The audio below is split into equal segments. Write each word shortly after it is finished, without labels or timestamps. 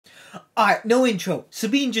Alright, no intro.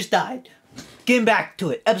 Sabine just died. Getting back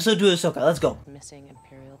to it. Episode 2 of Ahsoka. Let's go. Missing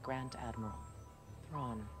Imperial Grand Admiral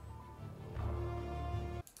Thrawn.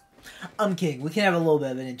 I'm kidding. We can have a little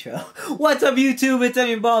bit of an intro. What's up, YouTube?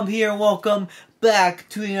 It's Bomb here, and welcome back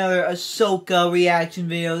to another Ahsoka reaction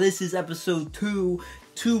video. This is episode 2.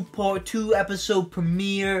 Part 2 episode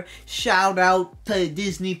premiere. Shout out to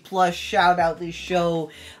Disney Plus. Shout out this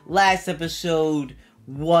show. Last episode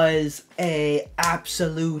was a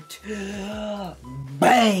absolute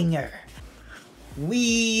banger.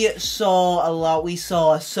 We saw a lot. We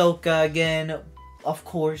saw Ahsoka again. Of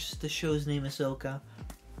course, the show's name is Ahsoka.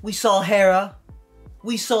 We saw Hera.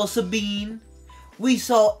 We saw Sabine. We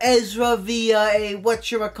saw Ezra via a, a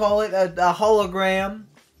hologram.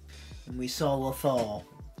 And we saw Lothel,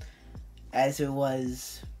 as it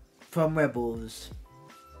was from Rebels,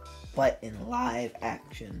 but in live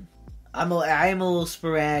action. I am a little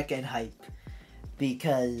sporadic and hype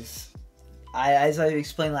because, as I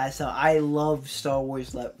explained last time, I love Star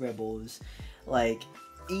Wars Rebels. Like,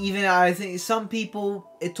 even I think some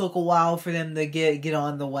people, it took a while for them to get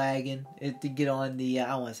on the wagon, to get on the, I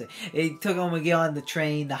don't want to say, it took them to get on the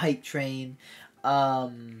train, the hype train.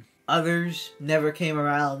 Others never came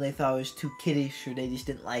around. They thought it was too kiddish, or they just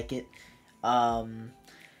didn't like it.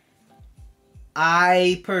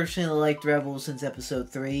 I personally liked Rebels since episode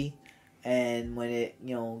 3, and when it,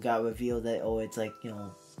 got revealed that, it's like,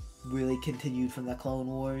 really continued from the Clone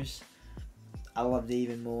Wars, I loved it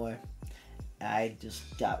even more. I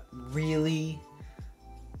just got really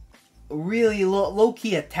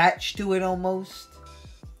low-key attached to it almost.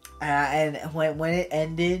 And when it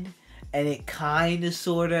ended, and it kind of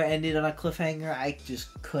sort of ended on a cliffhanger, I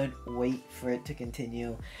just couldn't wait for it to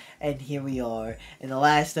continue. And here we are. In the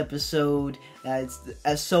last episode, it's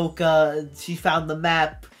Ahsoka, she found the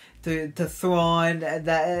map to Thrawn,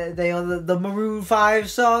 the Maroon 5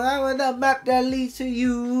 song, I want the map that leads to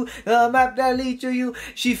you, the map that leads to you.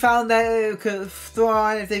 She found that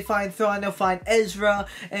Thrawn, if they find Thrawn, they'll find Ezra,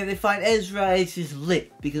 and if they find Ezra, it's just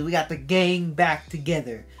lit, because we got the gang back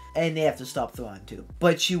together. And they have to stop Thrawn too.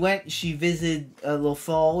 But she visited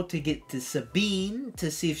Lothel to get to Sabine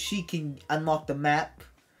to see if she can unlock the map.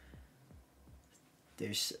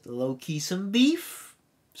 There's low-key some beef.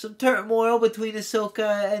 Some turmoil between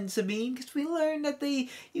Ahsoka and Sabine, because we learned that they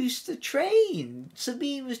used to train.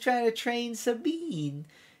 Sabine was trying to train Sabine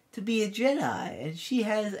to be a Jedi, and she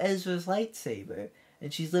has Ezra's lightsaber,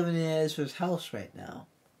 and she's living in Ezra's house right now,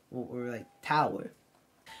 or like tower.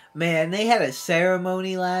 Man, they had a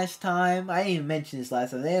ceremony last time. I didn't even mention this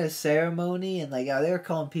last time. They had a ceremony, and like they were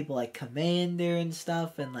calling people like Commander and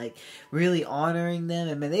stuff, and like really honoring them.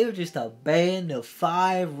 And man, they were just a band of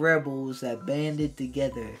 5 rebels that banded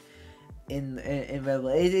together in Rebel.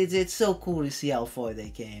 It's so cool to see how far they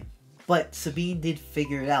came. But Sabine did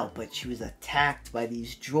figure it out, but she was attacked by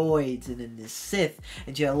these droids and then this Sith,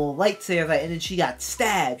 and she had a little lightsaber fight, and then she got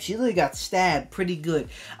stabbed. She literally got stabbed pretty good.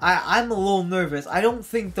 I'm a little nervous. I don't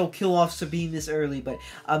think they'll kill off Sabine this early, but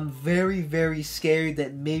I'm very, very scared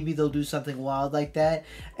that maybe they'll do something wild like that.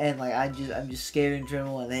 And like I'm just scared in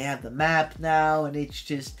general. And they have the map now, and it's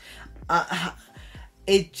just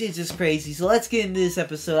it's just crazy. So let's get into this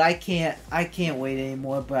episode. I can't wait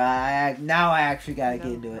anymore, but now I actually gotta get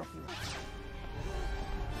into it.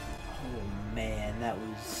 Oh man, that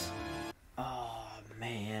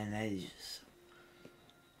is just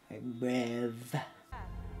like, Rev.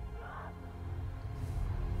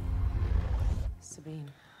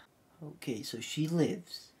 Sabine. Okay, so she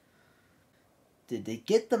lives. Did they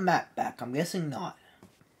get the map back? I'm guessing not.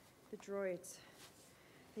 The droids.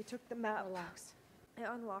 They took the map. Relax. I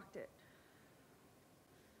unlocked it.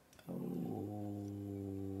 Oh.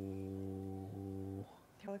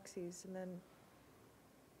 Galaxies, and then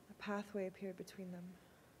a pathway appeared between them.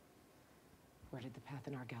 Where did the path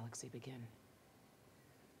in our galaxy begin?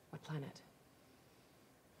 What planet?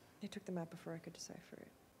 They took the map before I could decipher it.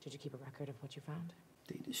 Did you keep a record of what you found?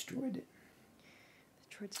 They destroyed it. The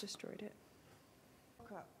droids destroyed it.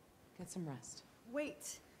 Woke up. Get some rest.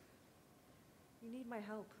 Wait! You need my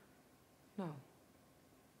help. No.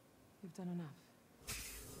 You've done enough.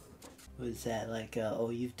 Was that like,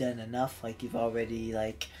 you've done enough, like you've already,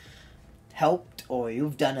 like, helped, or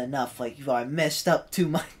you've done enough, like you've already messed up too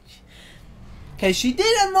much? Okay, she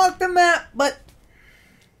did unlock the map, but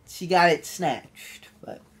she got it snatched.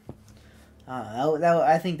 But, I don't know,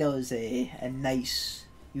 I think that was a nice,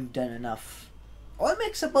 you've done enough. Or a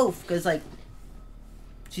mix of both, because, like,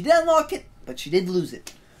 she did unlock it, but she did lose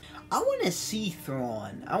it. I want to see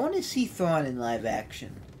Thrawn. I want to see Thrawn in live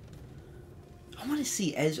action. I want to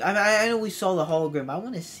see Ezra. I know we saw the hologram. I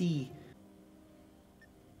want to see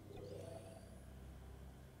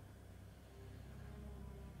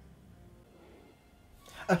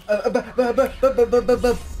I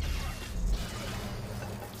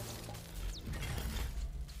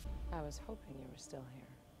was hoping you were still here.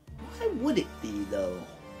 Why would it be though?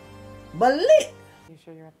 But lit. You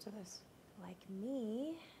sure you're up to this? Like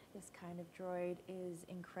me, this kind of droid is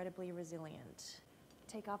incredibly resilient.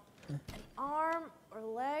 Take off an arm or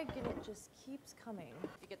leg and it just keeps coming.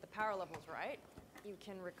 If you get the power levels right, you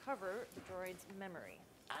can recover the droid's memory.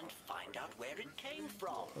 And find out where it came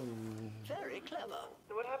from. Very clever.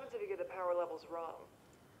 What happens if you get the power levels wrong?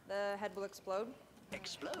 The head will explode.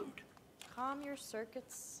 Explode. Calm your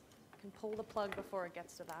circuits. You can pull the plug before it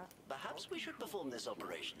gets to that. Perhaps we should perform this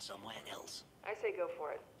operation somewhere else. I say go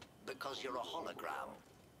for it. Because you're a hologram.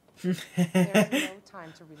 There's no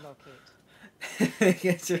time to relocate.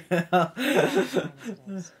 Gets her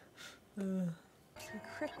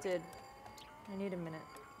Encrypted. I need a minute.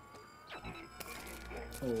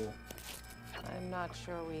 Oh. I'm not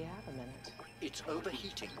sure we have a minute. It's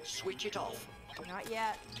overheating. Switch it off. Not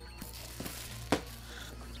yet.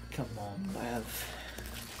 Come on, Bev.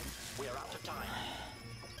 We're out of time.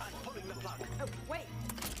 I'm pulling the plug. Oh, wait.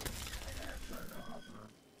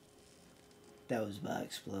 That was about to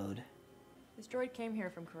explode. This droid came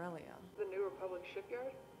here from Corellia. The New Republic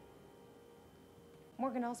shipyard?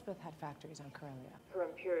 Morgan Elspeth had factories on Corellia. Her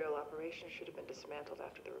Imperial operation should have been dismantled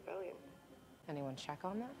after the rebellion. Anyone check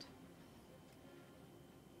on that?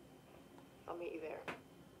 I'll meet you there.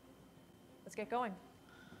 Let's get going.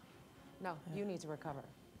 No, you need to recover.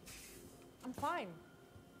 I'm fine.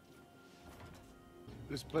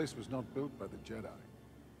 This place was not built by the Jedi.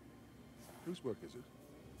 Whose work is it?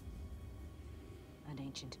 An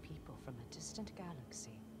ancient people from a distant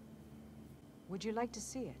galaxy. Would you like to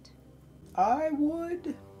see it? I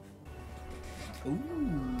would.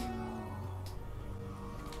 Ooh.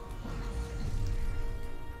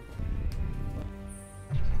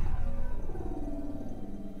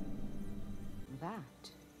 That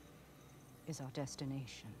is our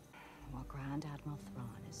destination, while Grand Admiral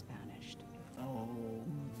Thrawn is banished. Oh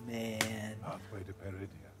man. Pathway to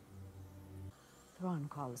Peridia. Thrawn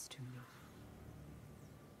calls to me.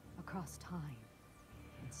 Across time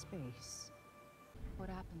and space. What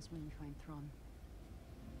happens when you find Thrawn?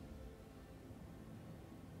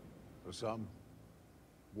 For some,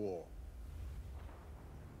 war.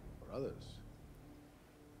 For others,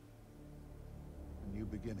 a new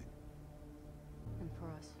beginning. And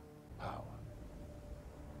for us? Power.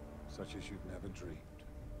 Such as you'd never dreamed.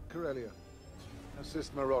 Corellia,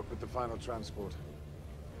 assist Marok with the final transport.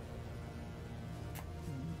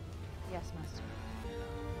 Yes, Master.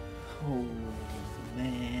 Oh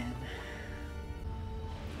man.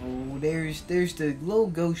 Oh, there's the little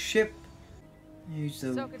ghost ship. There's the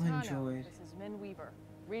Ahsoka Tano. droid. This is Min Weaver,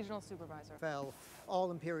 Regional Supervisor. Fell, all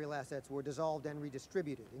Imperial assets were dissolved and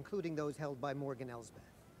redistributed, including those held by Morgan Elsbeth.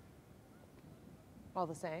 All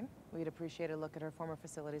the same, we'd appreciate a look at her former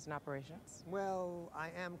facilities and operations. Well, I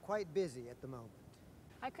am quite busy at the moment.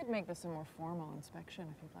 I could make this a more formal inspection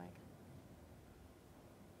if you'd like.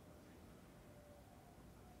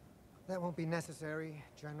 That won't be necessary,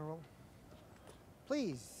 General.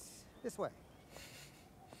 Please, this way.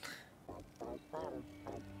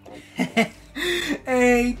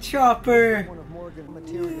 Hey, Chopper! One of Morgan's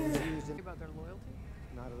materials used in... About their loyalty?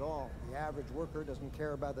 Not at all. The average worker doesn't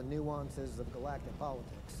care about the nuances of galactic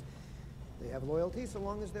politics. They have loyalty so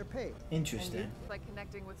long as they're paid. Interesting. It's like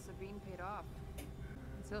connecting with Sabine paid off.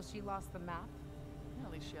 Until she lost the map.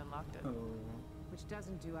 At least she unlocked it. Oh. Which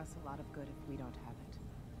doesn't do us a lot of good if we don't have it.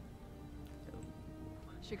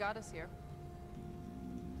 She got us here.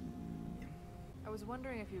 I was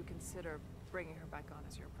wondering if you would consider bringing her back on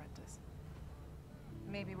as your apprentice.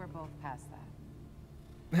 Maybe we're both past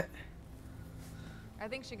that. I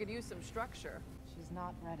think she could use some structure. She's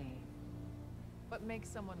not ready. What makes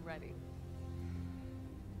someone ready?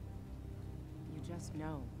 You just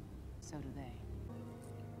know. So do they.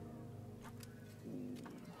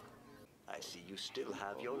 I see you still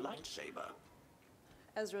have your lightsaber.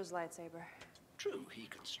 Ezra's lightsaber. True, he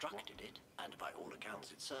constructed it, and by all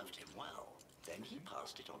accounts it served him well. Then he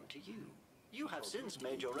passed it on to you. You have since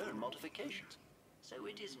made your own modifications. So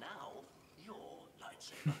it is now your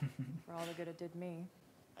lightsaber. For all the good it did me.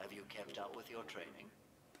 Have you kept up with your training?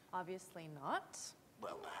 Obviously not.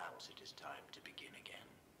 Well, perhaps it is time to begin again.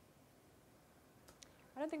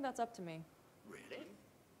 I don't think that's up to me. Really?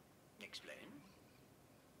 Explain.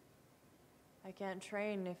 I can't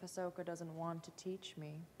train if Ahsoka doesn't want to teach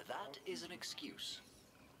me. That is an excuse.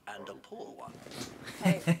 And a poor one.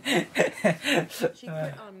 Hey. She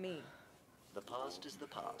quit on me. The past is the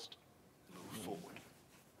past. Move forward.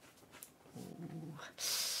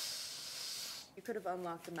 You could have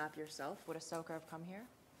unlocked the map yourself. Would Ahsoka have come here?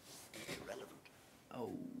 irrelevant.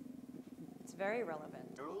 Oh. It's very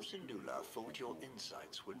relevant. Earl Syndulla thought your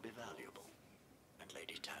insights would be valuable, and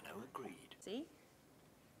Lady Tano agreed. See?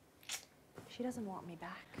 She doesn't want me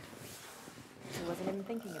back. She wasn't even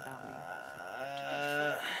thinking about me.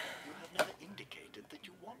 You have never indicated that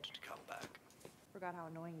you want to come back. Forgot how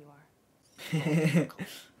annoying you are.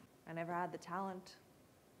 I never had the talent,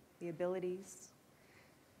 the abilities.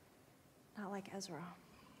 Not like Ezra.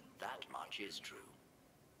 That much is true.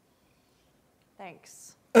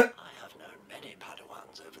 Thanks. I have known many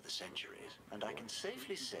Padawans over the centuries, and I can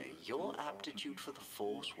safely say your aptitude for the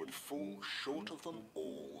Force would fall short of them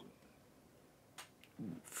all.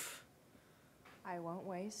 Oof. I won't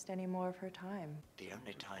waste any more of her time. The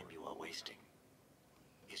only time you are wasting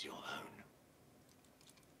is your own.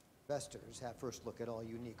 Investors have first look at all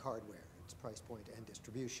unique hardware, its price point and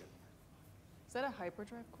distribution. Is that a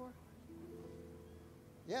hyperdrive core?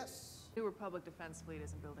 Yes. New Republic defense fleet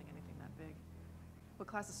isn't building anything that big. What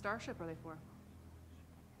class of starship are they for?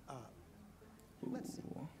 Let's see.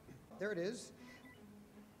 There it is.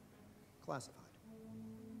 Classified.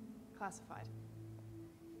 Classified.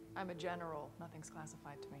 I'm a general. Nothing's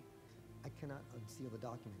classified to me. I cannot unseal the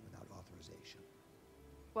document without authorization.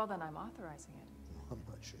 Well, then I'm authorizing it. I'm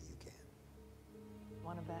not sure you can.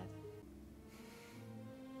 Want to bet?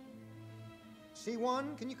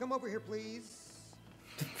 C1, can you come over here, please?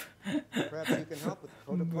 Perhaps you can help with the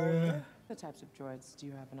protocol here? What types of droids do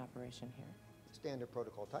you have in operation here? Standard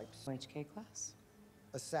protocol types. HK class?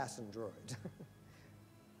 Assassin droid.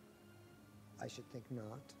 I should think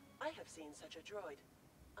not. I have seen such a droid.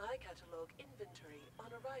 I catalog inventory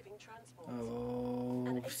on arriving transports. Oh,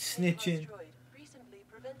 An 8K snitching. class droid recently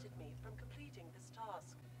prevented me from completing this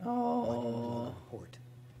task. Oh. Port.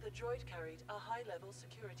 The droid carried a high-level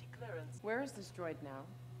security clearance. Where is this droid now?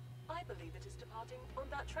 I believe it is departing on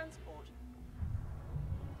that transport.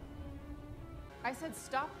 I said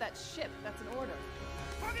stop that ship. That's an order.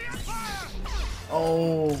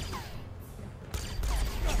 Oh.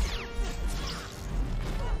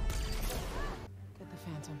 Get the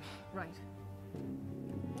Phantom. Right.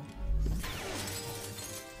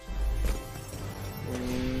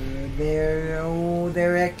 Their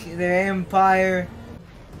empire.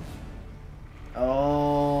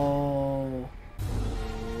 Oh,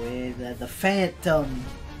 with the Phantom.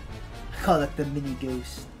 I call it the mini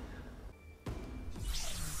ghost.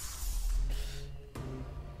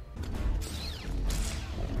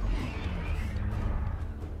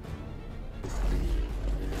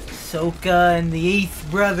 Ahsoka and the 8th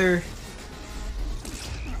brother.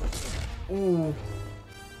 Ooh.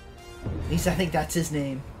 At least I think that's his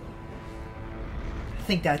name. I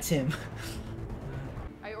think that's him.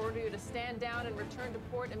 I order you to stand down and return to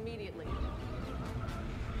port immediately.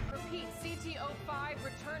 Repeat, CT-05,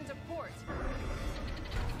 return to port.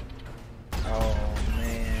 Oh,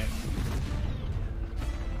 man.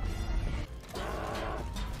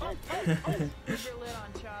 Keep your lid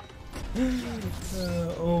on, Chop.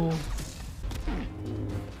 Oh.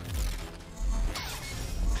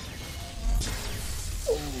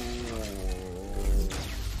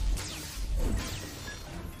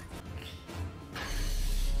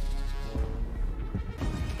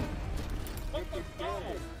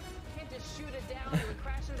 Can't just shoot it down and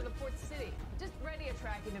crash into the port city. Just ready a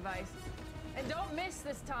tracking device. And don't miss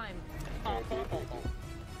this time. No,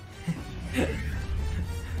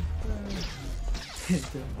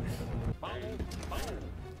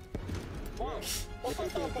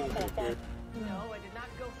 I did not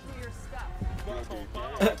go through your stuff. Just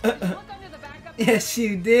look under the backup. Yes,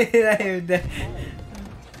 you did. I heard that.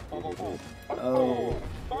 Oh.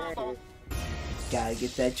 Gotta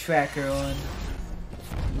get that tracker on.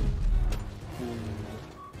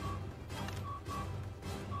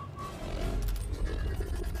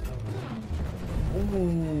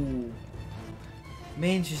 Ooh.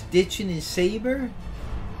 Man just ditching his saber?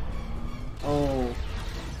 Oh.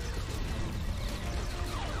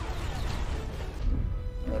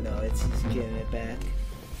 Oh no, he's getting it back.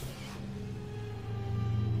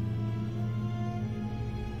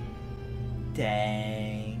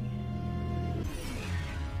 Dang.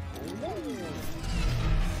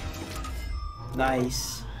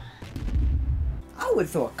 Nice. I would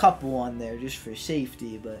throw a couple on there just for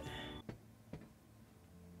safety, but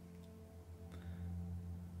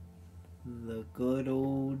the good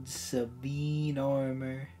old Sabine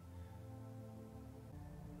armor.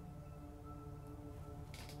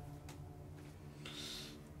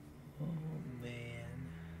 Oh man.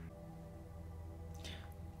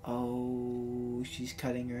 Oh, she's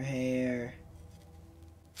cutting her hair.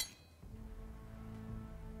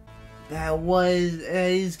 That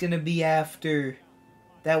is gonna be after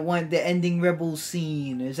That one, the ending Rebels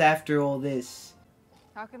scene is after all this.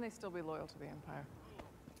 How can they still be loyal to the Empire?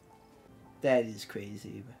 That is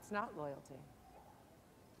crazy. It's not loyalty.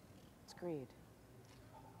 It's greed.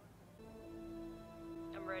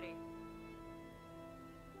 I'm ready.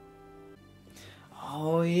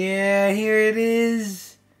 Oh yeah, here it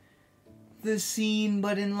is. The scene,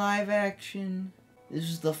 but in live action. This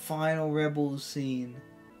is the final Rebels scene.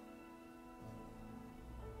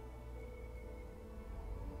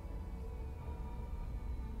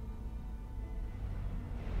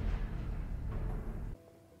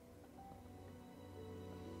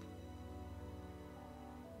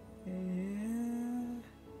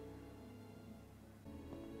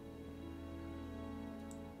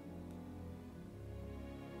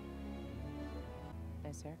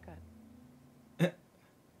 Nice haircut.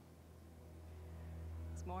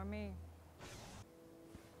 It's more me.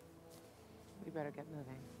 We better get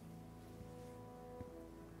moving.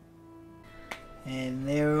 And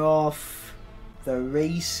they're off. The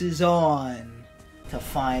race is on to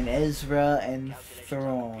find Ezra and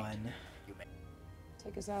Thrawn.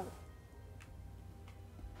 Take us out.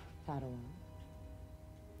 Padawan.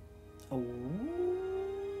 Oh.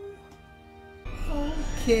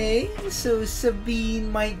 Okay, so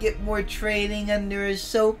Sabine might get more training under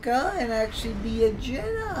Ahsoka and actually be a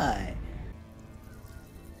Jedi.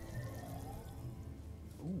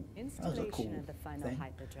 Ooh, that was a Installation cool of the final thing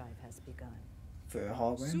hyperdrive has begun. for a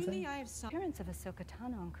hologram thing. The appearance of Ahsoka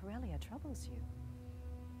Tano on Corellia troubles you.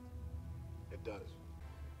 It does.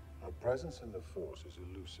 Her presence in the Force is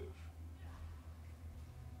elusive.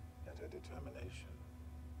 Yet her determination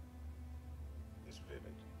is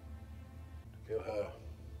vivid. To kill her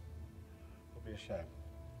would be a shame.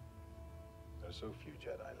 There are so few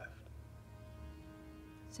Jedi left.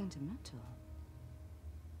 Sentimental.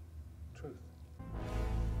 Truth.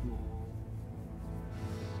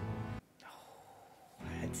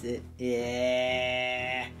 That's it.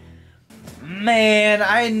 Yeah. Man,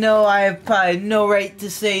 I know I have probably no right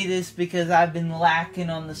to say this because I've been lacking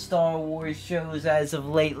on the Star Wars shows as of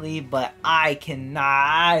lately, but I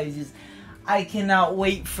cannot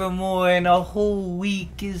wait for more, and a whole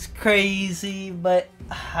week is crazy, but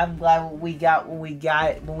I'm glad what we got when we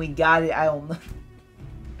got it. I don't know.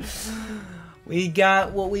 We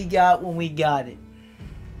got what we got when we got it.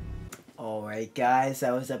 Alright guys,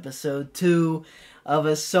 that was episode 2 of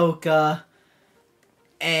Ahsoka.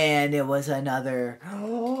 And it was another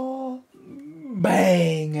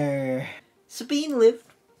banger. Sabine lived,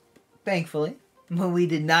 thankfully. But we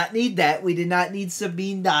did not need that. We did not need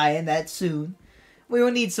Sabine dying that soon. We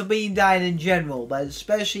don't need Sabine dying in general, but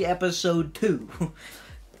especially episode 2.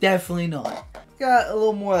 Definitely not. Got a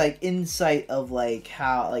little more like insight of like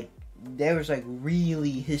how like there was like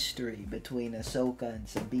really history between Ahsoka and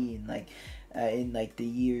Sabine, like in like the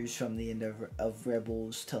years from the end of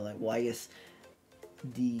Rebels to like, well, I guess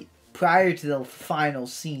the prior to the final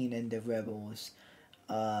scene end of Rebels,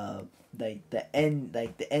 like the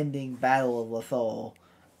ending battle of Lothel,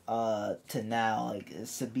 to now, like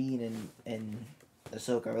Sabine and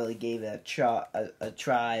Ahsoka really gave it a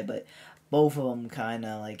try, but both of them kind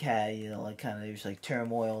of like had, you know, like kind of there's like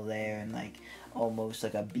turmoil there and like almost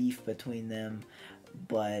like a beef between them,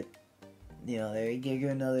 but you know they gave you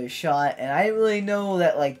another shot, and I didn't really know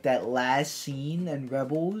that like that last scene in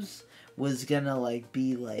Rebels was gonna like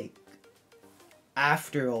be like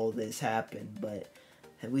after all this happened, but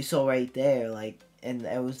we saw right there like, and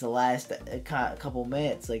it was the last couple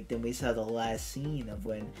minutes, like then we saw the last scene of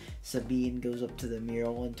when Sabine goes up to the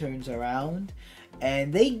mural and turns around,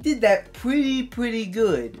 and they did that pretty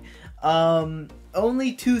good.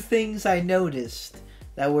 Only 2 things I noticed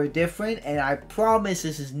that were different, and I promise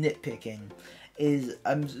this is nitpicking, is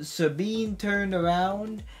Sabine turned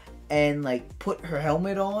around and like put her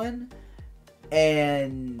helmet on,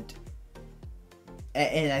 and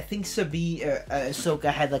I think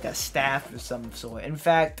Ahsoka had like a staff of some sort. In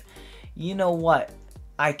fact, you know what?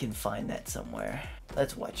 I can find that somewhere.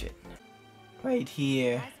 Let's watch it. Right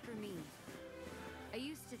here. As for me, I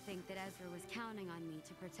used to think that Ezra was counting on me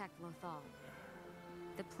to protect Lothel,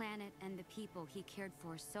 the planet and the people he cared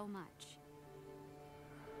for so much.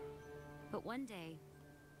 But one day,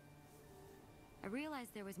 I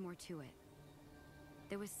realized there was more to it.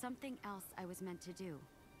 There was something else I was meant to do.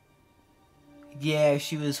 Yeah,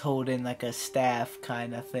 she was holding like a staff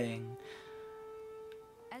kind of thing.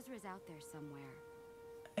 Ezra's out there somewhere.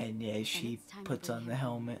 And yeah, she puts on the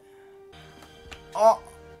helmet. Oh,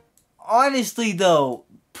 honestly though,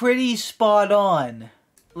 pretty spot on.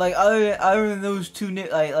 like other than those two,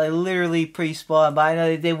 like literally pre-spawn. But I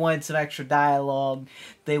know they wanted some extra dialogue.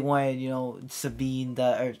 They wanted, you know,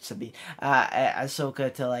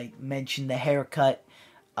 Ahsoka to like mention the haircut,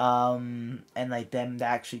 and like them to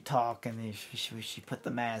actually talk, and she put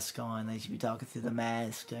the mask on. They should be talking through the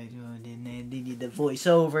mask, like, and then they need to voice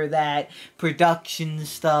over that production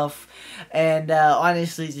stuff, and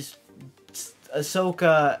honestly, just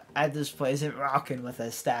Ahsoka at this point isn't rocking with a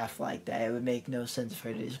staff like that. It would make no sense for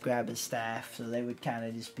her to just grab a staff, so they would kind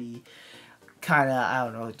of just be I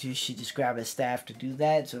don't know, she just grab a staff to do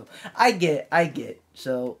that. So I get it.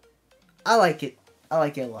 So I like it a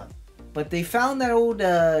lot. But they found that old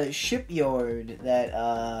shipyard that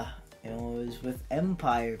you know, was with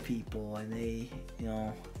Empire people, and they, you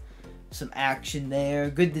know, some action there.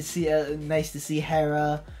 Good to see, nice to see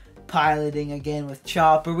Hera piloting again with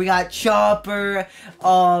Chopper. We got Chopper.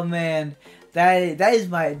 Oh man, that is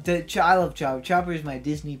my. I love Chopper. Chopper is my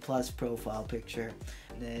Disney Plus profile picture.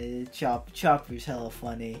 Chopper's hella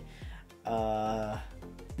funny.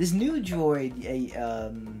 This new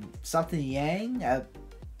droid, something Yang.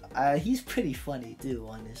 He's pretty funny too,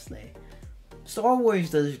 honestly. Star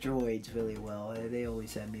Wars does droids really well. They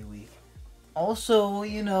always have me weak. Also,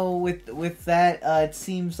 you know, with that, it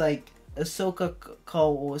seems like Ahsoka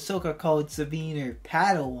called Sabine her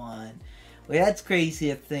Padawan. Well, that's crazy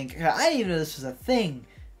to think. I didn't even know this was a thing.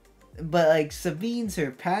 But like, Sabine's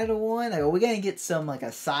her Padawan. Like, are we gonna get some like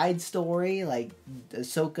a side story, like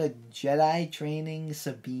Ahsoka Jedi training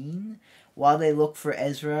Sabine while they look for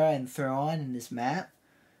Ezra and Thrawn in this map?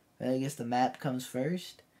 I guess the map comes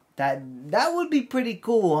first. That would be pretty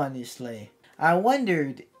cool, honestly. I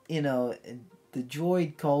wondered, you know, the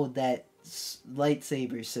droid called that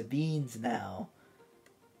lightsaber Sabine's now.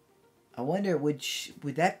 I wonder, would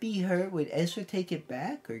that be her? Would Ezra take it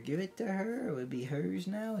back or give it to her? Or would it be hers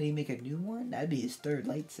now? Would he make a new one? That'd be his third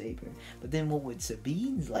lightsaber. But then what would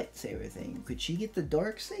Sabine's lightsaber thing? Could she get the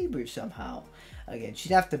dark saber somehow? Again,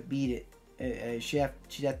 she'd have to beat it. She'd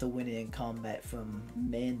have to win it in combat from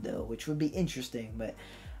Mando, which would be interesting. But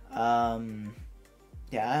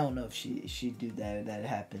yeah, I don't know if she'd do that or that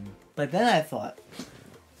happen. But then I thought,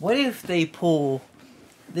 what if they pull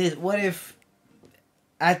this? What if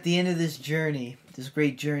at the end of this journey, this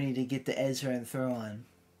great journey to get to Ezra and Thrawn,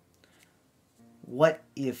 what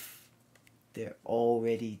if they're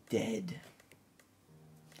already dead?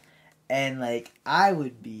 And like, I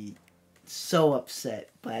would be so upset,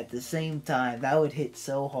 but at the same time, that would hit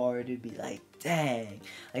so hard. It'd be like, dang,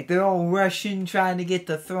 like they're all rushing, trying to get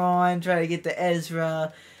to Thrawn, trying to get to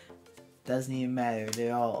Ezra. Doesn't even matter.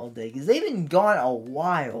 They're all dead because they've been gone a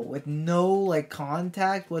while with no like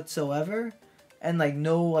contact whatsoever, and like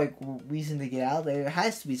no like reason to get out. There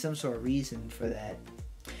has to be some sort of reason for that.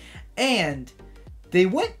 And they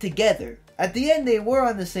went together. At the end, they were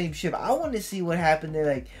on the same ship. I want to see what happened there.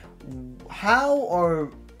 Like, how are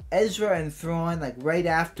Ezra and Thrawn, like right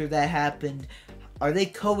after that happened, are they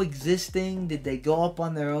coexisting? Did they go up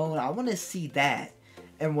on their own? I want to see that.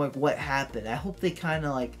 And like what happened. I hope they kind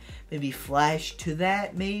of like maybe flash to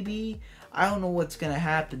that maybe. I don't know what's going to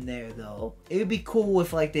happen there though. It would be cool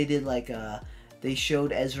if like they did like they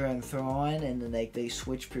showed Ezra and Thrawn and then like they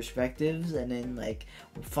switched perspectives, and then like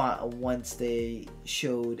once they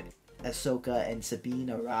showed Ahsoka and Sabine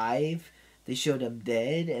arrive, they showed them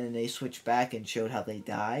dead, and then they switched back and showed how they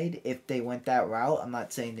died. If they went that route, I'm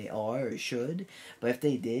not saying they are or should, but if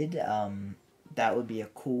they did, that would be a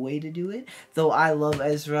cool way to do it. Though I love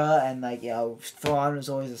Ezra, and like, you know, Thrawn was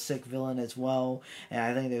always a sick villain as well, and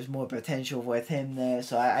I think there's more potential with him there,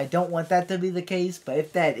 so I don't want that to be the case, but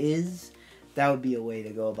if that is, that would be a way to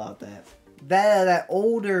go about that. That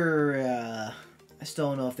older, I still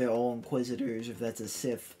don't know if they're all Inquisitors, or if that's a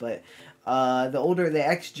Sith, but the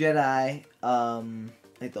ex-Jedi,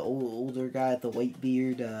 like the older guy with the white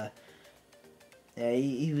beard, yeah,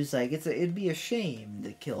 he was like, it'd be a shame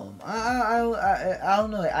to kill him. I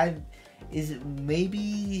don't know.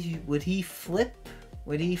 Would he flip?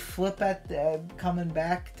 Would he flip at coming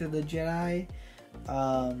back to the Jedi?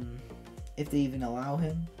 If they even allow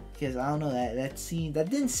him? Because I don't know, that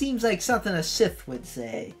didn't seem like something a Sith would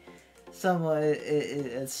say.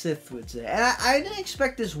 A Sith would say. And I didn't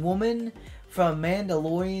expect this woman from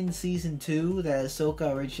Mandalorian Season 2 that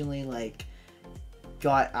Ahsoka originally, like,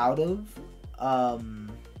 got out of. I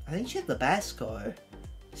think she had the Beskar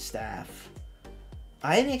staff.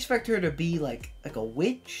 I didn't expect her to be, like a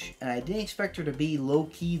witch, and I didn't expect her to be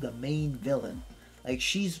low-key the main villain. Like,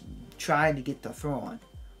 she's trying to get the Thrawn.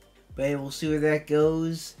 But hey, we'll see where that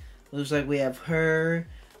goes. Looks like we have her.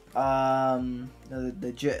 The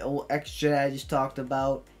ex-Jedi I just talked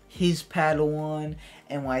about. his Padawan,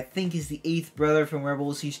 and what I think is the 8th brother from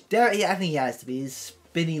Rebels. I think he has to be. His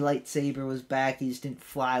spinny lightsaber was back. He just didn't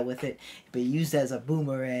fly with it, but he used it as a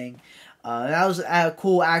boomerang. That was a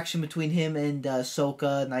cool action between him and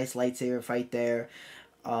Ahsoka. Nice lightsaber fight there.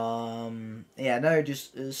 Yeah, another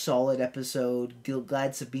just solid episode.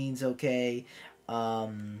 Glad Sabine's okay.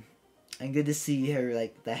 And good to see her,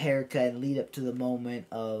 like, the haircut and lead up to the moment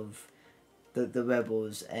of the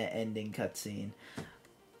Rebels ending cutscene.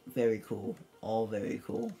 Very cool. All very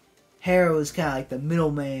cool. Hera was kind of like the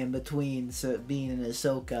middleman between Sabine and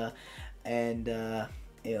Ahsoka, and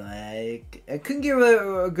you know, I couldn't give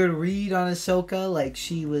a good read on Ahsoka. Like,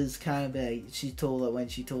 she was kind of like, when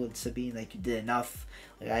she told Sabine, like, you did enough.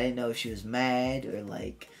 Like, I didn't know if she was mad or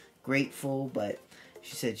like grateful, but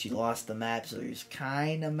she said she lost the map, so she's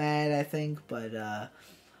kind of mad, I think. But yeah,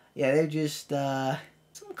 they're just some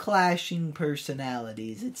clashing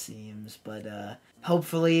personalities, it seems. But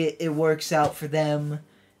hopefully it works out for them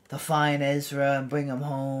to find Ezra and bring him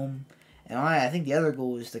home. And I think the other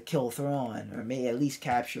goal is to kill Thrawn, or maybe at least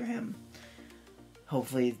capture him.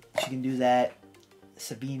 Hopefully she can do that.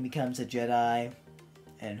 Sabine becomes a Jedi,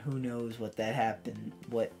 and who knows what that happened,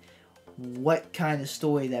 what kind of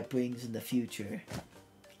story that brings in the future.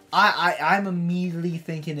 I'm immediately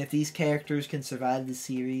thinking if these characters can survive the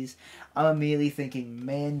series, I'm immediately thinking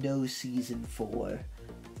Mando Season 4.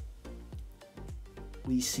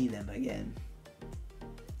 We see them again.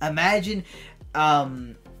 Imagine,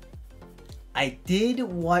 I did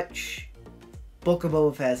watch Book of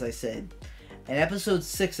Boba Fett, as I said, and episode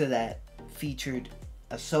 6 of that featured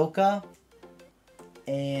Ahsoka,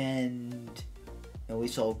 and you know, we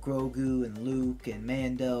saw Grogu and Luke and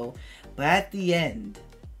Mando, but at the end,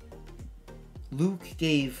 Luke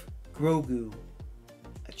gave Grogu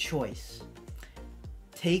a choice.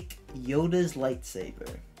 Take Yoda's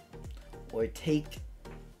lightsaber, or take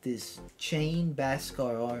this chain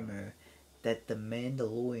Beskar armor that the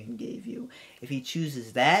Mandalorian gave you. If he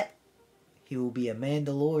chooses that, he will be a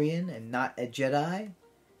Mandalorian and not a Jedi.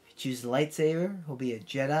 If he chooses the lightsaber, he'll be a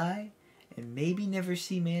Jedi and maybe never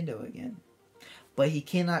see Mando again. But he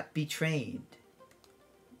cannot be trained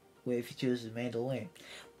if he chooses Mandalorian.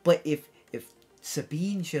 But if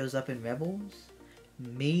Sabine shows up in Rebels,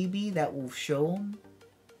 maybe that will show him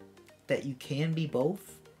that you can be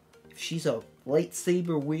both. If she's a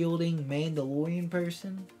lightsaber wielding Mandalorian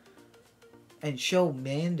person, and show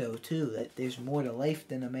Mando too that there's more to life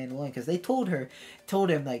than a Mandalorian, because they told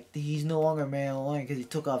him like he's no longer a Mandalorian because he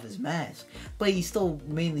took off his mask, but he still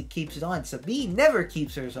mainly keeps it on. Sabine never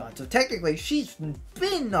keeps hers on, so technically she's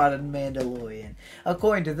been not a Mandalorian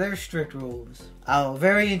according to their strict rules.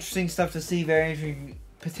 Very interesting stuff to see. Very interesting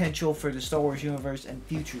potential for the Star Wars universe and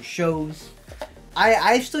future shows.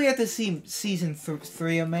 I still have to see season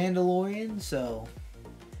 3 of Mandalorian, so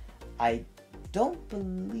I don't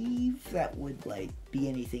believe that would like be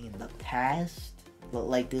anything in the past, but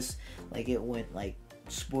like this, like it wouldn't like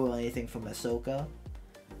spoil anything from Ahsoka.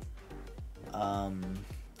 I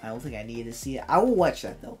don't think I needed to see it. I will watch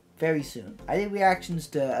that though very soon. I did reactions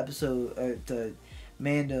to to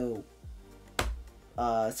Mando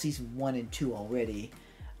season 1 and 2 already,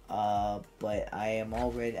 but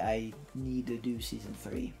I need to do season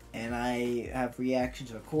 3, and I have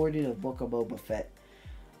reactions recorded of Book of Boba Fett.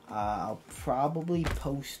 I'll probably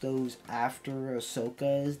post those after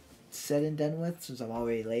Ahsoka is said and done with, since I'm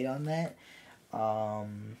already late on that.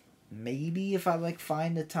 Maybe if I like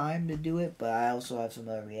find the time to do it, but I also have some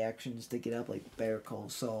other reactions to get up, like Better Call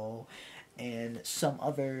Saul and some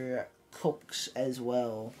other cooks as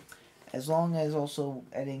well. As long as also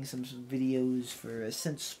editing some videos for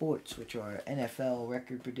Sense Sports, which are NFL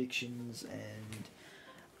record predictions and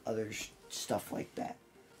other stuff like that.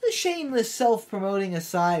 The shameless self-promoting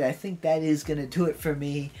aside, I think that is going to do it for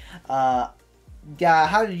me. Yeah,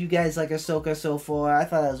 how did you guys like Ahsoka so far? I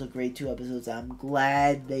thought that was a great 2 episodes. I'm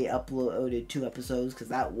glad they uploaded 2 episodes, because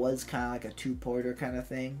that was kind of like a 2-parter kind of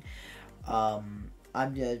thing.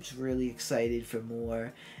 I'm just really excited for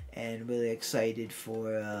more, and really excited for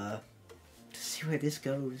to see where this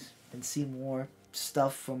goes, and see more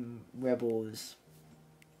stuff from Rebels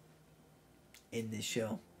in this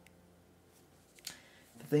show.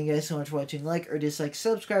 Thank you guys so much for watching. Like or dislike,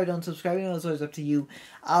 subscribe, don't subscribe. You know, it's always up to you.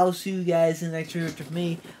 I'll see you guys in the next video with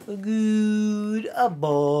me. Goodbye.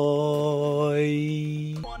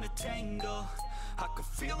 I can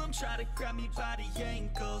feel them try to grab me by the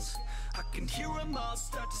ankles. I can hear them all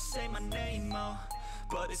start to say my name, oh.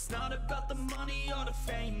 But it's not about the money or the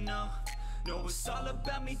fame, no. No, it's all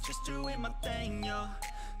about me just doing my thing, yo.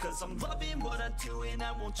 Cause I'm loving what I do and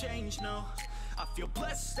I won't change, no. I feel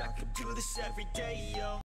blessed, I could do this every day, yo.